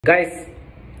Guys,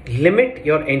 limit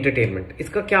your entertainment.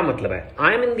 इसका क्या मतलब है? I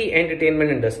am in the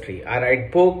entertainment industry. I write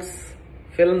books,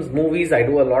 films, movies. I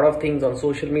do a lot of things on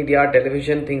social media,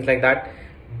 television, things like that.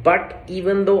 But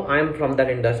even though I am from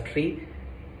that industry,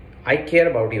 I care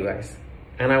about you guys.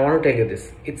 And I want to tell you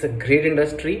this. It's a great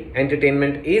industry.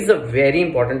 Entertainment is a very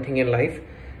important thing in life.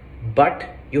 But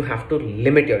you have to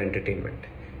limit your entertainment.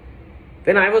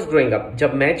 When I was growing up,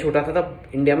 जब मैं छोटा था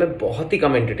तब India में बहुत ही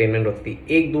कम entertainment होती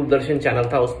थी. एक दूरदर्शन चैनल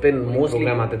था, उस पर मोस्ट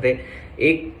प्रोग्राम आते थे.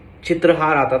 एक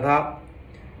चित्रहार आता था.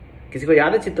 किसी को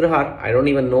याद है Chitrahaar? I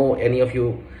don't even know any of you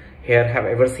here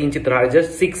have ever seen Chitrahaar.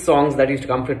 Just 6 songs that used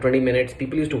to come for 20 minutes.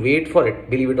 People used to wait for it,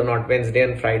 believe it or not, Wednesday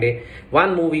and Friday.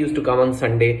 One movie used to come on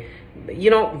Sunday.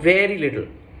 You know, very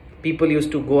little. People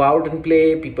used to go out and play.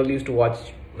 People used to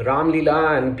watch Ram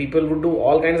Leela, and people would do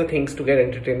all kinds of things to get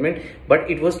entertainment, but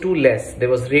it was too less. There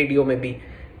was radio maybe.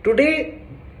 Today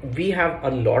we have a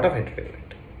lot of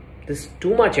entertainment. There's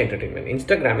too much entertainment.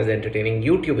 Instagram is entertaining,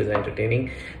 YouTube is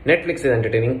entertaining, Netflix is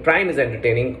entertaining, Prime is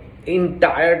entertaining,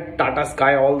 entire Tata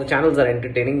Sky, all the channels are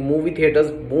entertaining, movie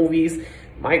theaters, movies.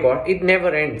 My God, it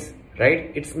never ends, right?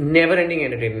 It's never ending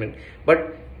entertainment.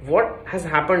 But what has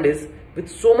happened is, with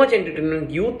so much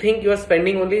entertainment, you think you are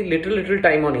spending only little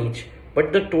time on each.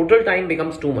 But the total time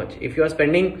becomes too much. If you are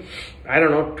spending, I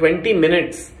don't know, 20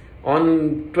 minutes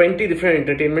on 20 different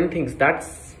entertainment things,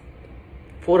 that's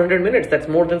 400 minutes. That's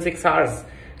more than 6 hours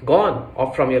gone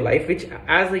off from your life, which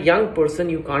as a young person,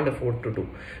 you can't afford to do.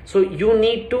 So you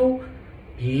need to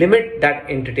limit that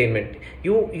entertainment.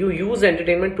 You use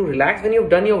entertainment to relax when you've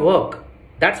done your work.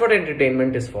 That's what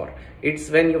entertainment is for. It's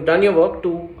when you've done your work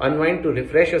to unwind, to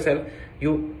refresh yourself,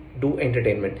 you do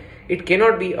entertainment. It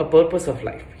cannot be a purpose of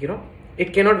life, you know.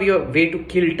 It cannot be a way to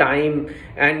kill time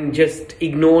and just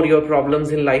ignore your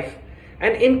problems in life.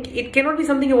 And it cannot be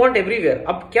something you want everywhere.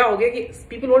 अब क्या हो गया कि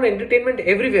people want entertainment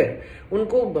everywhere.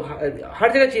 उनको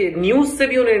हर जगह चाहिए. News से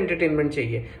भी उन्हें entertainment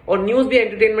चाहिए, और न्यूज भी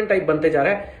entertainment टाइप बनते जा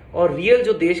रहा है, और रियल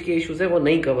जो देश के इश्यूज है वो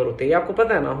नहीं कवर होते. ये आपको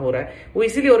पता है ना हो रहा है. वो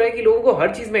इसीलिए हो रहा है कि लोगों को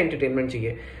हर चीज में entertainment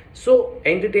चाहिए. So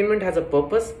entertainment has a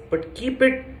purpose, but keep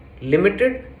it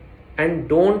limited and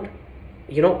don't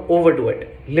overdo it.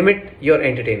 Limit your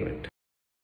entertainment.